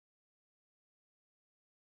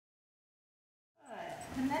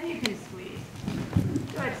And then you can squeeze.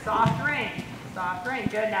 Good, soft rein. Soft rein.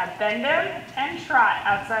 Good, now bend them and trot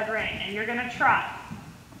outside rein. And you're gonna trot.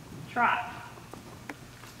 Trot.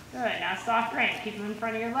 Good, now soft rein. Keep them in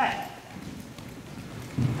front of your leg.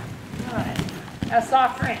 Good. Now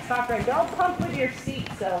soft rein, soft rein. Don't pump with your seat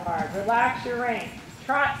so hard. Relax your rein.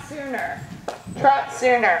 Trot sooner. Trot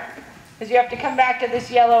sooner. Because you have to come back to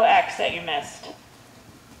this yellow X that you missed.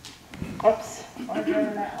 Oops. Or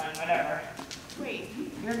doing that one, whatever. Wait.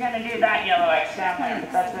 You're going to do that yellow X down there,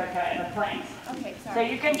 but that's okay. The planks. Okay, sorry. So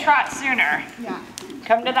you can trot sooner. Yeah.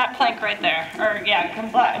 Come to that plank right there. Or, yeah,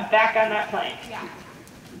 come back on that plank. Yeah.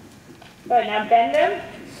 Good. Now bend them.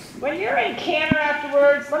 When you're in canter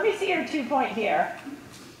afterwards, let me see your 2-point here.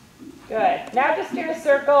 Good. Now just do a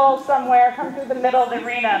circle somewhere. Come through the middle of the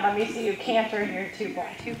arena. Let me see you canter your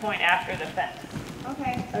 2-point. 2-point after the fence.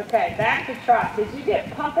 Okay. Okay, back to trot. Did you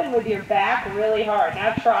get pumping with your back really hard?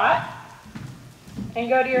 Now trot and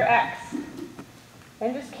go to your X.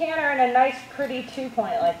 And just canter in a nice pretty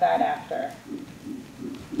 2-point like that after.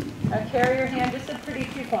 Now carry your hand, just a pretty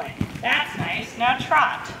 2-point. That's nice. Now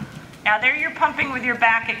trot. Now there you're pumping with your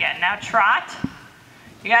back again. Now trot.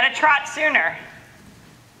 You got to trot sooner.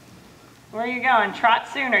 Where are you going? Trot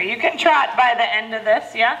sooner. You can trot by the end of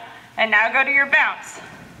this, yeah? And now go to your bounce.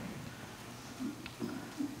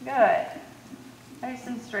 Good. Nice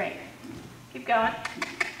and straight. Keep going.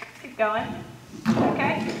 Keep going.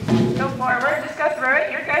 Okay. Go forward. Just go through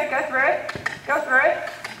it. You're good. Go through it. Go through it.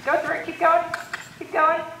 Go through it. Keep going. Keep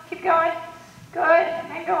going. Keep going. Good.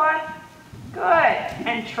 And go on. Good.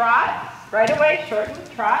 And trot. Right away. Shorten.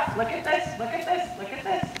 Trot. Look at this. Look at this. Look at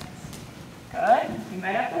this. Good. You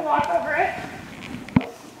might have to walk over it.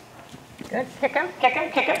 Good. Kick him. Kick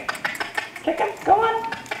him. Kick him. Kick him. Go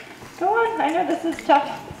on. Go on. I know this is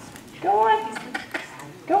tough. Go on.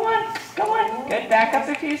 Go on. Go on. Good. Back up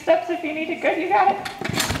a few steps if you need to. Good. You got it.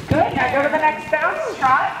 Good. Now go to the next bounce.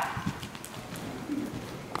 Trot.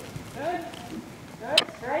 Good.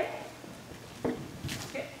 Good. Straight.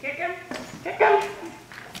 Kick him. Kick him.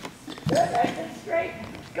 Good. Nice and straight.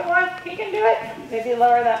 Go on. He can do it. Maybe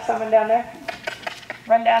lower that someone down there.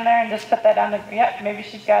 Run down there and just put that on the, yep, maybe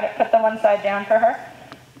she's got it. Put the one side down for her.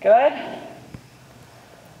 Good.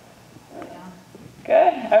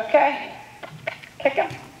 Good. Okay. Kick him.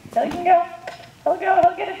 There you can go. He'll go.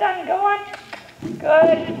 He'll get it done. Go on.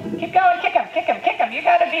 Good. Keep going. Kick him. Kick him. Kick him. You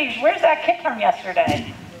got to be, where's that kick from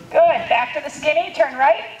yesterday? Good. Back to the skinny. Turn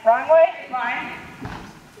right. Wrong way. Line.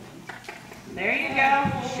 There you go.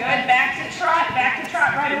 Good. Back to trot. Back to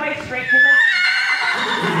trot. Right away. Straight to the...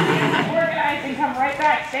 Organize and come right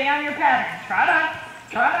back. Stay on your pattern. Trot on.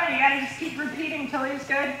 Trot on. You got to just keep repeating until he's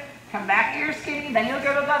good. Come back to your skinny. Then you'll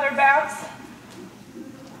go to the other bounce.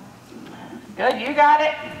 Good. You got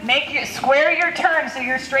it. Square your turn so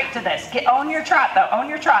you're straight to this. Own your trot though. Own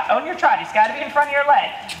your trot. Own your trot. He's got to be in front of your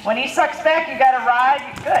leg. When he sucks back, you got to ride.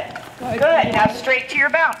 Good. Good. Now straight to your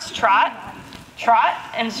bounce. Trot. Trot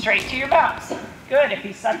and straight to your bounce. Good. If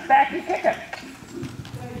he sucks back, you kick him.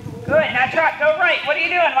 Good. Now trot. Go right. What are you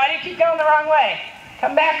doing? Why do you keep going the wrong way?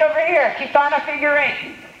 Come back over here. Keep on a figure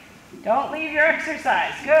 8. Don't leave your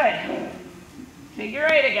exercise. Good. Figure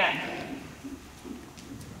 8 again.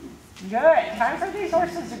 Good. Time for these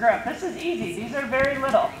horses to grow up. This is easy. These are very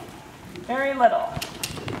little. Very little.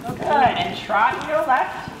 Good. And trot and go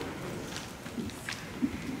left.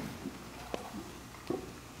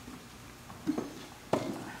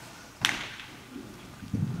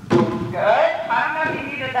 Good. I don't know if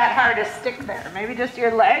you needed that hard to stick there. Maybe just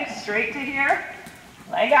your legs straight to here.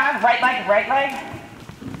 Leg on. Right leg, right leg.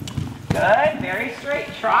 Good. Very straight.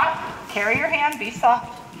 Trot. Carry your hand. Be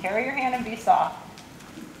soft. Carry your hand and be soft.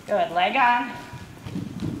 Good. Leg on.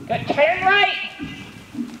 Good. Turn right.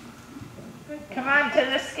 Good. Come on to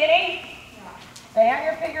the skinny. Stay on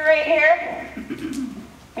your figure 8 here.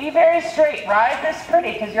 Be very straight. Ride this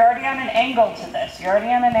pretty because you're already on an angle to this. You're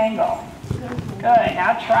already on an angle. Good.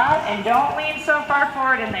 Now trot and don't lean so far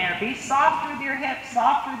forward in there. Be soft with your hips,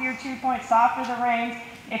 soft with your 2-point, soft with the reins.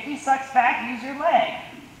 If he sucks back, use your leg.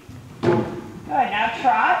 Good. Now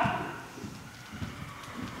trot.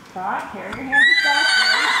 Trot. Carry your hands across.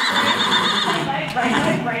 Very straight. Right leg, right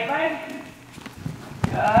leg, right leg.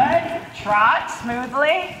 Good. Trot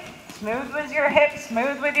smoothly. Smooth with your hips,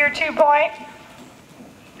 smooth with your 2-point.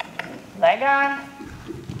 Leg on.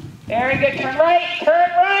 Very good. Turn right. Turn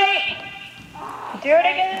right. Do it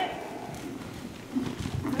again.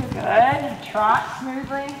 Good. Trot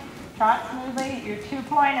smoothly. Trot smoothly. Your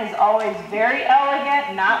 2-point is always very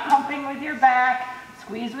elegant, not pumping with your back.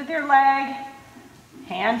 Squeeze with your leg.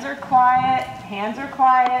 Hands are quiet. Hands are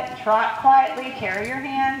quiet. Trot quietly. Carry your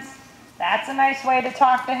hands. That's a nice way to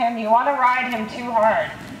talk to him. You want to ride him too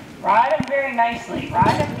hard. Ride him very nicely.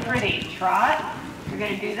 Ride him pretty. Trot. You're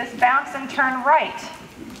going to do this bounce and turn right.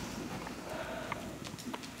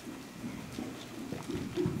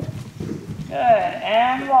 Good.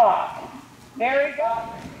 And walk. Very good.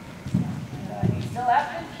 You still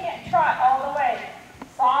can't trot all the way.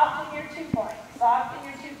 Soften your 2-point. Soften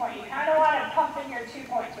your 2-point. You kind of want to pump in your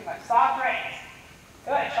 2-point too much. Soft reins.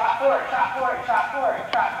 Good. Trot forward, trot forward, trot forward,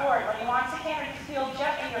 trot forward. When you want to canter, just feel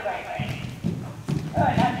gently your right rein.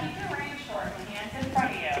 Good. Now keep your reins short. The hands in front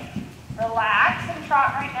of you. Relax and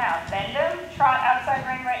trot right now. Bend them. Trot outside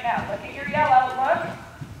rein right now. Look at your yellow. Look.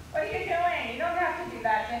 What are you doing? You don't have to do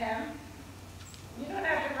that to him. You don't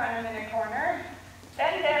have to run him in a corner.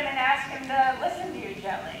 Bend him and ask him to listen to you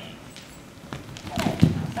gently. Good.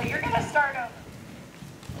 So you're going to start over.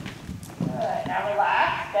 Good. Now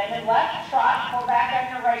relax. Bend and left. Trot. Pull back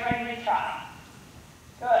on your right rein and trot.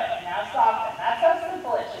 Good. Now soften. That's how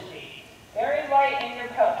simple it should be. Very light in your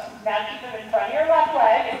coast. Now keep them in front of your left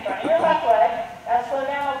leg. In front of your left leg. Now slow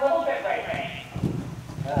down a little bit right rein.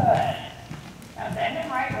 Good. Now bend and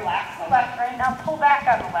right. Relax the left rein. Now pull back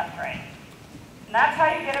on the left rein. And that's how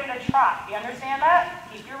you get them to trot. You understand that?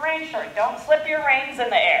 Keep your reins short. Don't slip your reins in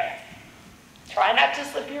the air. Try not to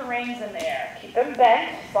slip your reins in the air. Keep them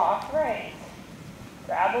bent, soft reins.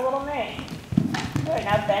 Grab a little mane. Good.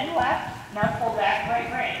 Now bend left. Now pull back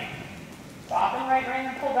right rein. Soften right rein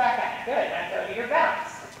and pull back on it. Good. Now go to your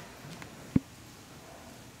bounce.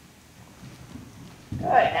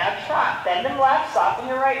 Good. Now trot. Bend them left. Soften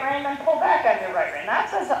your right rein and pull back on your right rein.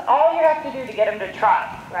 That's all you have to do to get them to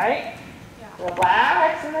trot, right?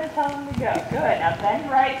 Relax and then tell them to go. Good. Now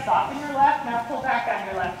bend right, soften your left. Now pull back on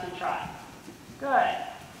your left and trot. Good.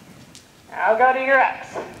 Now go to your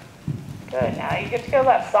X. Good. Now you get to go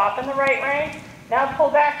left. Soften the right rein. Now pull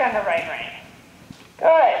back on the right rein.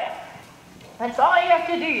 Good. That's all you have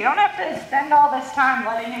to do. You don't have to spend all this time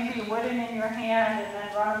letting him be wooden in your hand and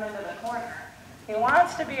then run him into the corner. He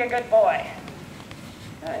wants to be a good boy.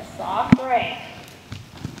 Good. Soft rein.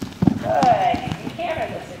 Good. You can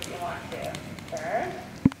canter this if you want to. Turn.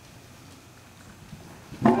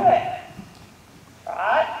 Good.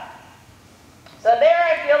 Trot. So there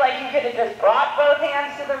I feel like you could have just brought both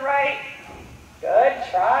hands to the right. Good.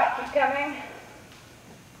 Trot. Keep coming.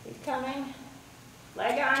 Keep coming.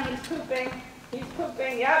 Leg on. He's pooping. He's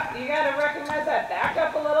pooping. Yep. You got to recognize that. Back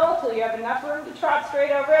up a little till you have enough room to trot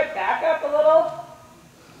straight over it. Back up a little.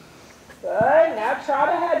 Good. Now trot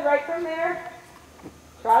ahead right from there.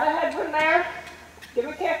 Trot ahead from there. Give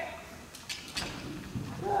him a kick.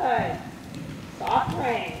 Good. Soft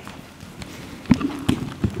rein.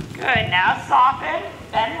 Good. Now soften.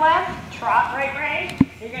 Bend left. Trot right rein.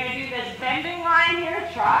 You're going to do this bending line here.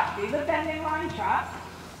 Trot. Do the bending line. Trot.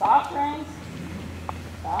 Soft reins.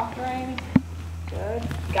 Soft reins. Good.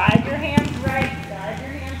 Guide your hands right. Guide your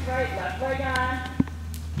hands right. Left leg on.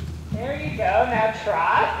 There you go. Now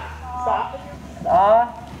trot. Soften your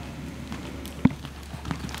soft.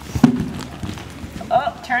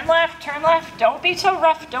 Oh, turn left, turn left. Don't be so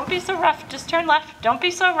rough, don't be so rough. Just turn left, don't be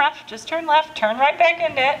so rough. Just turn left, turn right back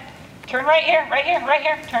into it. Turn right here, right here, right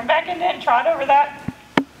here. Turn back into it and trot over that.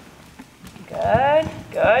 Good,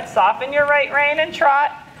 good. Soften your right rein and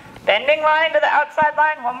trot. Bending line to the outside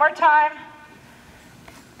line. One more time.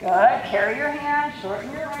 Good. Carry your hand, shorten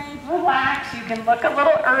your reins, relax. You can look a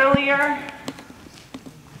little earlier.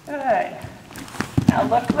 Good. Now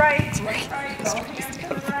look right, look right. Both hands to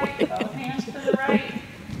the right, both hands to the right.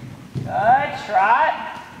 Good.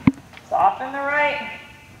 Trot. Soften the right.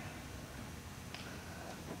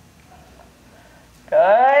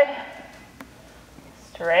 Good.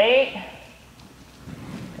 Straight.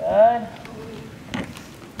 Good.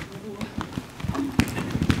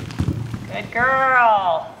 Good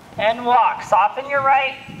girl. And walk. Soften your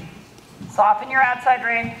right. Soften your outside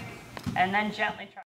rein. And then gently try.